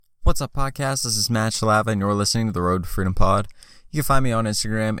What's up, podcast? This is Matt Shalava, and you're listening to the Road to Freedom Pod. You can find me on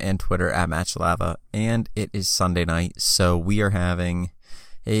Instagram and Twitter at Matt Shalava, and it is Sunday night, so we are having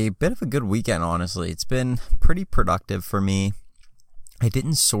a bit of a good weekend, honestly. It's been pretty productive for me. I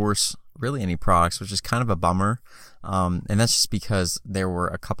didn't source really any products, which is kind of a bummer, and that's just because there were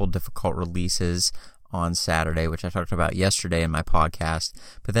a couple difficult releases on Saturday, which I talked about yesterday in my podcast.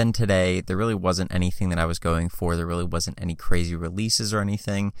 But then today, there really wasn't anything that I was going for. There really wasn't any crazy releases or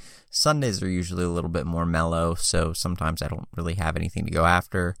anything. Sundays are usually a little bit more mellow, so sometimes I don't really have anything to go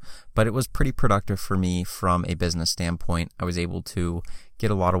after. But it was pretty productive for me from a business standpoint. I was able to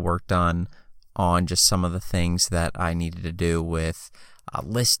get a lot of work done on just some of the things that I needed to do with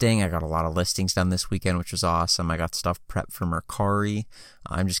listing. I got a lot of listings done this weekend, which was awesome. I got stuff prepped for Mercari.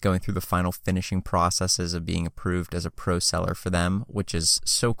 I'm just going through the final finishing processes of being approved as a pro seller for them, which is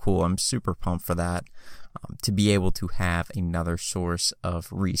so cool. I'm super pumped for that. To be able to have another source of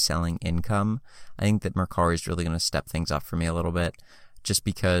reselling income, I think that Mercari is really going to step things up for me a little bit, just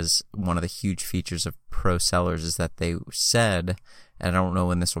because one of the huge features of pro sellers is that they said, and I don't know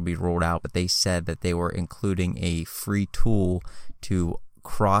when this will be rolled out, but they said that they were including a free tool to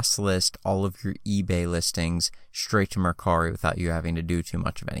cross-list all of your eBay listings straight to Mercari without you having to do too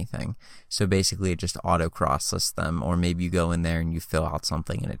much of anything. So basically it just auto cross-lists them, or maybe you go in there and you fill out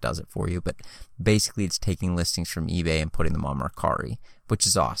something and it does it for you. But basically it's taking listings from eBay and putting them on Mercari, which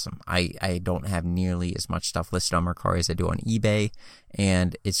is awesome. I don't have nearly as much stuff listed on Mercari as I do on eBay,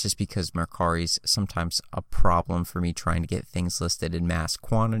 and it's just because Mercari's sometimes a problem for me trying to get things listed in mass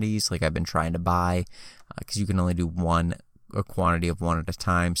quantities like I've been trying to buy, because you can only do a quantity of one at a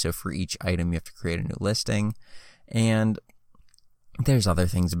time. So for each item, you have to create a new listing. And there's other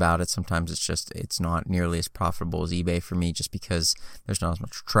things about it. Sometimes it's not nearly as profitable as eBay for me, just because there's not as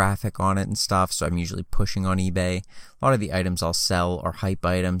much traffic on it and stuff. So I'm usually pushing on eBay. A lot of the items I'll sell are hype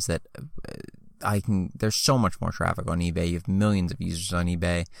items that there's so much more traffic on eBay. You have millions of users on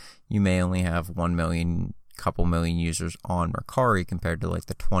eBay. You may only have 1 million, couple million users on Mercari compared to like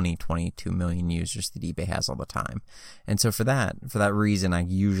the 22 million users that eBay has all the time. And so for that reason, I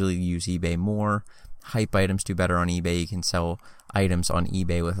usually use eBay more. Hype items do better on eBay. You can sell items on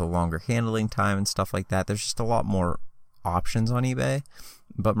eBay with a longer handling time and stuff like that. There's just a lot more options on eBay.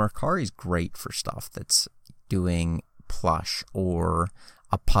 But Mercari is great for stuff that's doing plush or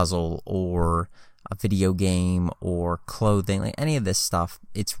a puzzle or a video game or clothing, like any of this stuff.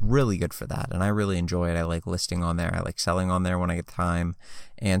 It's really good for that, and I really enjoy it. I like listing on there. I like selling on there when I get time,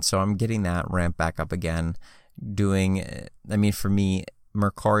 and so I'm getting that ramped back up again. For me,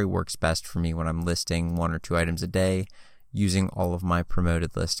 Mercari works best for me when I'm listing 1 or 2 items a day, using all of my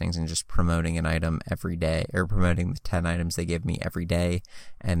promoted listings and just promoting an item every day, or promoting the 10 items they give me every day,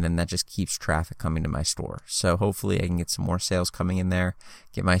 and then that just keeps traffic coming to my store. So hopefully I can get some more sales coming in there,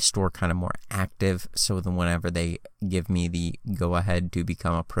 get my store kind of more active, so then whenever they give me the go-ahead to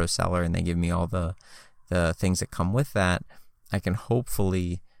become a pro seller and they give me all the things that come with that, I can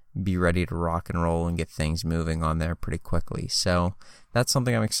hopefully be ready to rock and roll and get things moving on there pretty quickly. So that's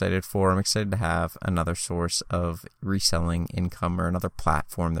something I'm excited for. I'm excited to have another source of reselling income, or another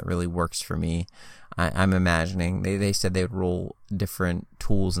platform that really works for me. I'm imagining, they said they would roll different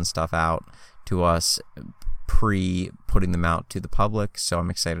tools and stuff out to us putting them out to the public, so I'm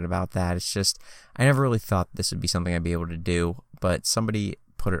excited about that. It's just, I never really thought this would be something I'd be able to do, but somebody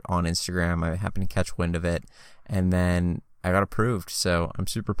put it on Instagram. I happened to catch wind of it, and then I got approved, so I'm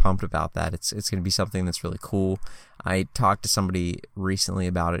super pumped about that. It's going to be something that's really cool. I talked to somebody recently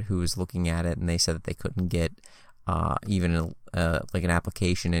about it who was looking at it, and they said that they couldn't get even an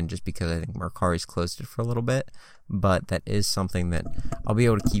application in, just because I think Mercari's closed it for a little bit. But that is something that I'll be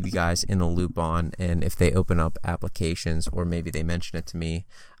able to keep you guys in the loop on, and if they open up applications, or maybe they mention it to me,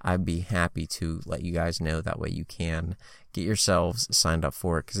 I'd be happy to let you guys know. That way you can get yourselves signed up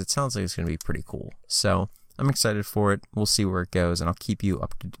for it, because it sounds like it's going to be pretty cool. So I'm excited for it. We'll see where it goes, and I'll keep you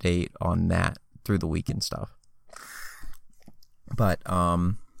up to date on that through the week and stuff. But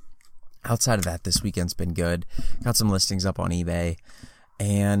outside of that, this weekend's been good. Got some listings up on eBay,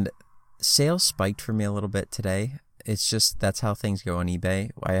 and sales spiked for me a little bit today. It's just, that's how things go on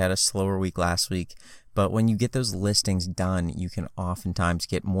eBay. I had a slower week last week, but when you get those listings done, you can oftentimes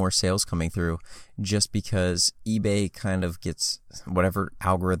get more sales coming through, just because eBay kind of gets whatever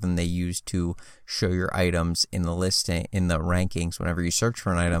algorithm they use to show your items in the listing, in the rankings. Whenever you search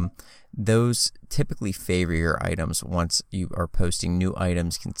for an item, those typically favor your items once you are posting new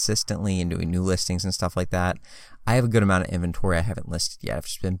items consistently and doing new listings and stuff like that. I have a good amount of inventory I haven't listed yet. I've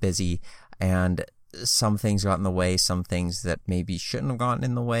just been busy, and some things got in the way, some things that maybe shouldn't have gotten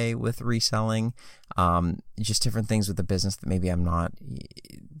in the way with reselling, just different things with the business that maybe I'm not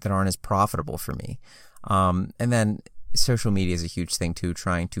that aren't as profitable for me. And then social media is a huge thing too.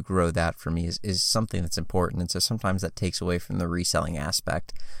 Trying to grow that for me is something that's important. And so sometimes that takes away from the reselling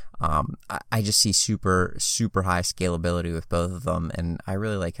aspect. I just see super, super high scalability with both of them, and I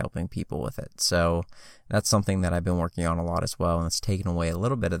really like helping people with it. So that's something that I've been working on a lot as well, and it's taken away a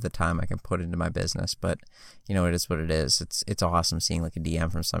little bit of the time I can put into my business, but it is what it is. It's awesome seeing like a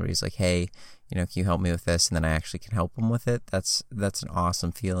DM from somebody who's like, hey, can you help me with this? And then I actually can help them with it. That's an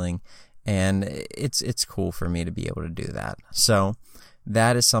awesome feeling. And it's cool for me to be able to do that. So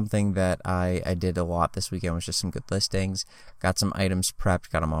that is something that I did a lot this weekend, was just some good listings. Got some items prepped,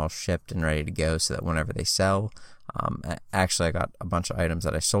 got them all shipped and ready to go so that whenever they sell, actually I got a bunch of items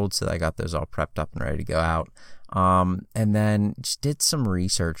that I sold, so that I got those all prepped up and ready to go out. And then just did some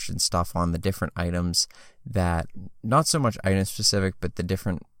research and stuff on the different items, that not so much item specific, but the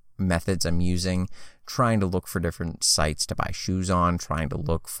different methods I'm using, trying to look for different sites to buy shoes on, trying to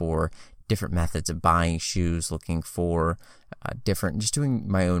look for different methods of buying shoes, looking for just doing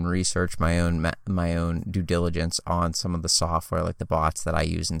my own research, my own due diligence on some of the software, like the bots that I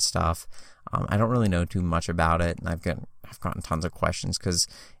use and stuff. I don't really know too much about it, and I've gotten tons of questions because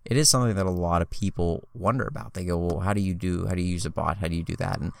it is something that a lot of people wonder about. They go, well, how do you use a bot? How do you do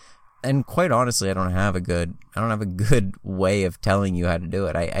that? And quite honestly, I don't have a good way of telling you how to do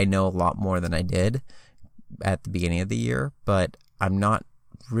it. I know a lot more than I did at the beginning of the year, but I'm not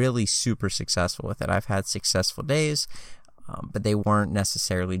really super successful with it. I've had successful days, but they weren't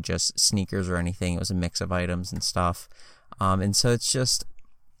necessarily just sneakers or anything. It was a mix of items and stuff. And so it's just,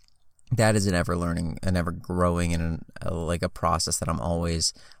 that is an ever learning, an ever growing, and like a process that I'm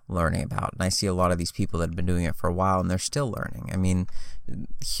always learning about. And I see a lot of these people that have been doing it for a while, and they're still learning. I mean,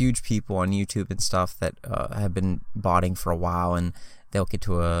 huge people on YouTube and stuff that have been botting for a while, and they'll get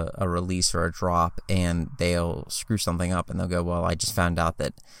to a release or a drop, and they'll screw something up, and they'll go, well, I just found out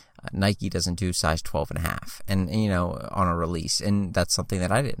that Nike doesn't do size 12.5, and on a release, and that's something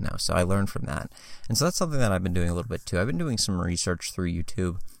that I didn't know, so I learned from that. And so that's something that I've been doing a little bit too. I've been doing some research through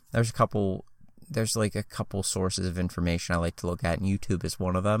YouTube. There's a couple sources of information I like to look at, and YouTube is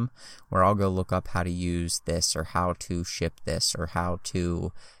one of them, where I'll go look up how to use this, or how to ship this, or how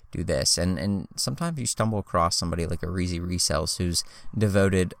to do this. And sometimes you stumble across somebody like a Reezy Resells who's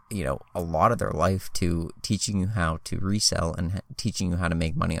devoted, a lot of their life to teaching you how to resell and teaching you how to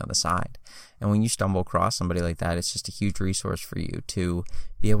make money on the side. And when you stumble across somebody like that, it's just a huge resource for you to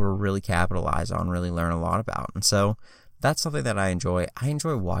be able to really capitalize on, really learn a lot about. And so that's something that I enjoy. I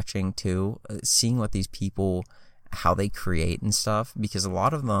enjoy watching too, seeing what these people, how they create and stuff, because a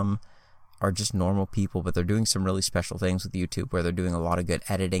lot of them are just normal people, but they're doing some really special things with YouTube, where they're doing a lot of good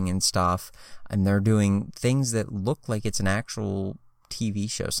editing and stuff, and they're doing things that look like it's an actual TV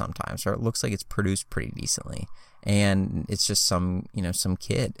show sometimes, or it looks like it's produced pretty decently, and it's just some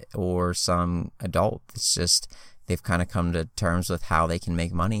kid or some adult. It's just, they've kind of come to terms with how they can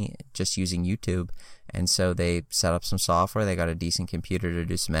make money just using YouTube. And so they set up some software, they got a decent computer to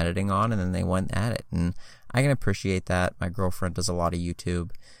do some editing on, and then they went at it. And I can appreciate that. My girlfriend does a lot of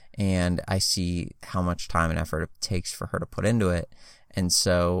YouTube, and I see how much time and effort it takes for her to put into it. And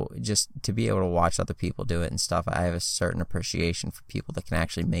so just to be able to watch other people do it and stuff, I have a certain appreciation for people that can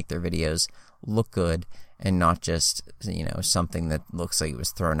actually make their videos look good, and not just, something that looks like it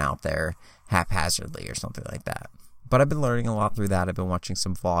was thrown out there haphazardly or something like that. But I've been learning a lot through that. I've been watching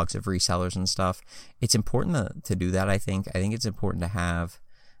some vlogs of resellers and stuff. It's important to do that, I think. I think it's important to have,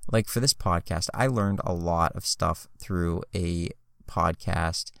 like for this podcast, I learned a lot of stuff through a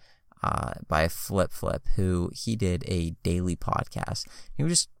podcast by Flip, who he did a daily podcast. He would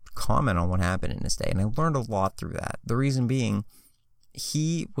just comment on what happened in his day, and I learned a lot through that. The reason being,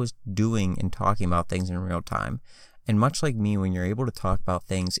 he was doing and talking about things in real time. And much like me, when you're able to talk about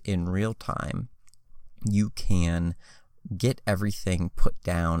things in real time, you can get everything put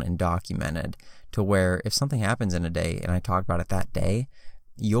down and documented to where if something happens in a day and I talk about it that day,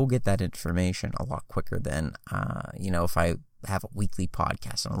 you'll get that information a lot quicker than, if I have a weekly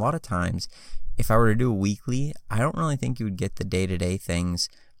podcast. And a lot of times, if I were to do a weekly, I don't really think you would get the day-to-day things.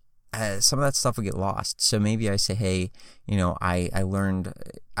 Some of that stuff would get lost. So maybe I say, hey, I learned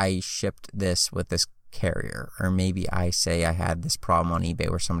I shipped this with this carrier, or maybe I say I had this problem on eBay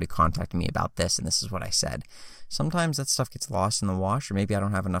where somebody contacted me about this, and this is what I said. Sometimes that stuff gets lost in the wash, or maybe I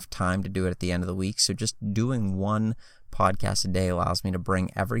don't have enough time to do it at the end of the week. So just doing one podcast a day allows me to bring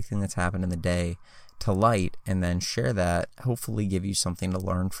everything that's happened in the day to light, and then share that, hopefully give you something to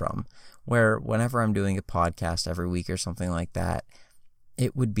learn from. Where whenever I'm doing a podcast every week or something like that,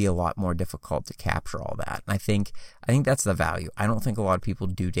 it would be a lot more difficult to capture all that. And I think that's the value. I don't think a lot of people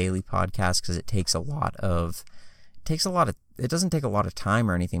do daily podcasts because it takes a lot of it doesn't take a lot of time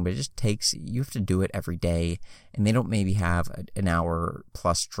or anything, but it just takes, you have to do it every day, and they don't maybe have an hour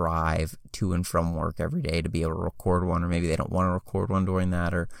plus drive to and from work every day to be able to record one, or maybe they don't want to record one during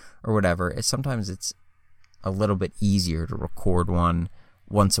that or whatever. Sometimes it's a little bit easier to record one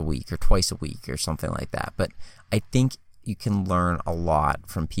once a week or twice a week or something like that. But I think you can learn a lot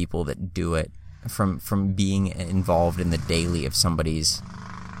from people that do it, from being involved in the daily of somebody's.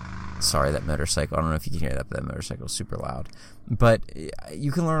 Sorry, that motorcycle. I don't know if you can hear that, but that motorcycle is super loud. But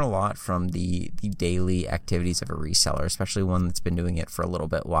you can learn a lot from the daily activities of a reseller, especially one that's been doing it for a little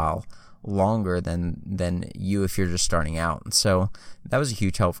bit while longer than you if you're just starting out. And so that was a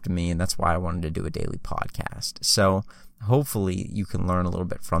huge help to me, and that's why I wanted to do a daily podcast. So hopefully you can learn a little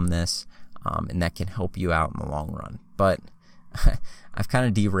bit from this, and that can help you out in the long run. But I've kind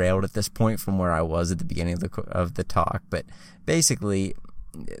of derailed at this point from where I was at the beginning of the talk. But basically,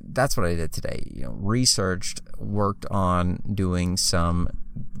 that's what I did today. Researched, worked on doing some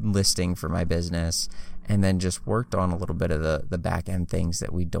listing for my business, and then just worked on a little bit of the back end things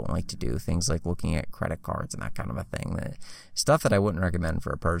that we don't like to do. Things like looking at credit cards and that kind of a thing. Stuff that I wouldn't recommend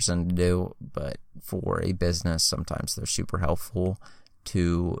for a person to do, but for a business, sometimes they're super helpful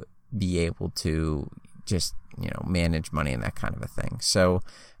to be able to just, manage money and that kind of a thing. So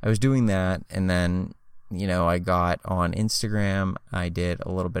I was doing that, and then I got on Instagram, I did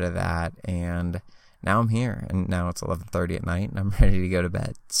a little bit of that, and now I'm here, and now it's 11:30 at night, and I'm ready to go to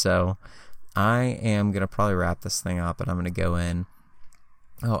bed. So I am going to probably wrap this thing up, and I'm going to go in,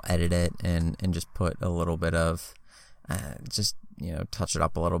 I'll edit it, and just put a little bit of, touch it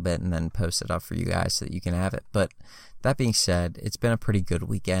up a little bit, and then post it up for you guys so that you can have it. But that being said, it's been a pretty good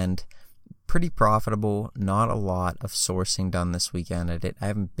weekend. Pretty profitable, not a lot of sourcing done this weekend. I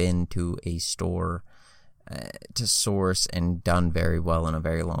haven't been to a store to source and done very well in a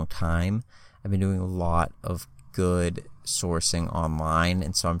very long time. I've been doing a lot of good sourcing online,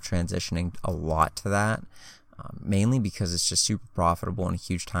 and so I'm transitioning a lot to that, mainly because it's just super profitable and a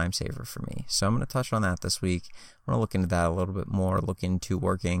huge time saver for me. So I'm going to touch on that this week. I'm going to look into that a little bit more, look into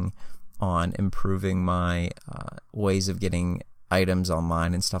working on improving my ways of getting items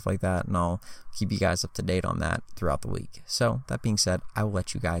online and stuff like that, and I'll keep you guys up to date on that throughout the week. So that being said, I will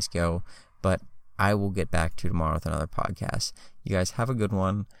let you guys go, but I will get back to you tomorrow with another podcast. You guys have a good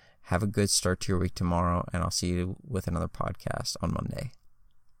one. Have a good start to your week tomorrow, and I'll see you with another podcast on Monday.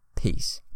 Peace.